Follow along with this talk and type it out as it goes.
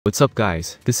What's up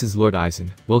guys, this is Lord Aizen,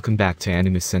 welcome back to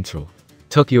Anime Central.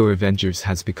 Tokyo Revengers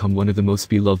has become one of the most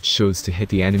beloved shows to hit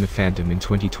the anime fandom in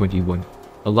 2021.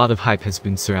 A lot of hype has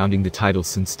been surrounding the title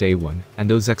since day one, and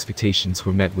those expectations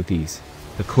were met with ease.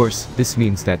 Of course, this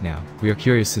means that now, we are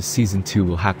curious if Season 2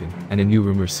 will happen, and a new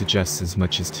rumor suggests as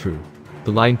much is true.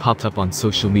 The line popped up on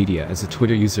social media as the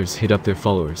Twitter users hit up their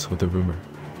followers with a rumor.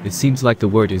 It seems like the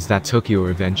word is that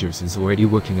Tokyo Revengers is already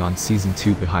working on Season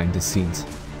 2 behind the scenes.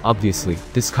 Obviously,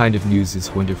 this kind of news is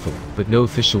wonderful, but no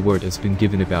official word has been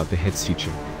given about the hit's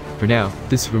future. For now,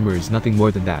 this rumor is nothing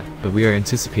more than that, but we are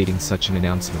anticipating such an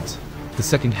announcement. The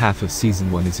second half of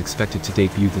Season 1 is expected to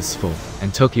debut this fall,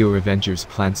 and Tokyo Revengers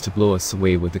plans to blow us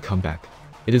away with a comeback.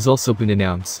 It has also been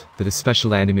announced that a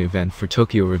special anime event for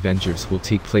Tokyo Revengers will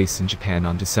take place in Japan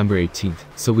on December 18th,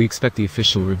 so we expect the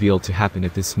official reveal to happen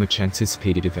at this much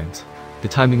anticipated event. The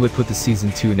timing would put the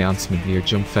Season 2 announcement near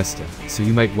Jump Festa, so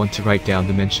you might want to write down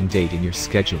the mentioned date in your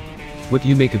schedule. What do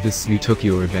you make of this new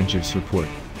Tokyo Revengers report?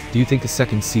 Do you think a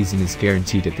second season is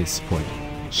guaranteed at this point?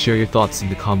 Share your thoughts in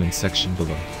the comment section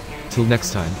below. Till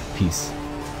next time, peace.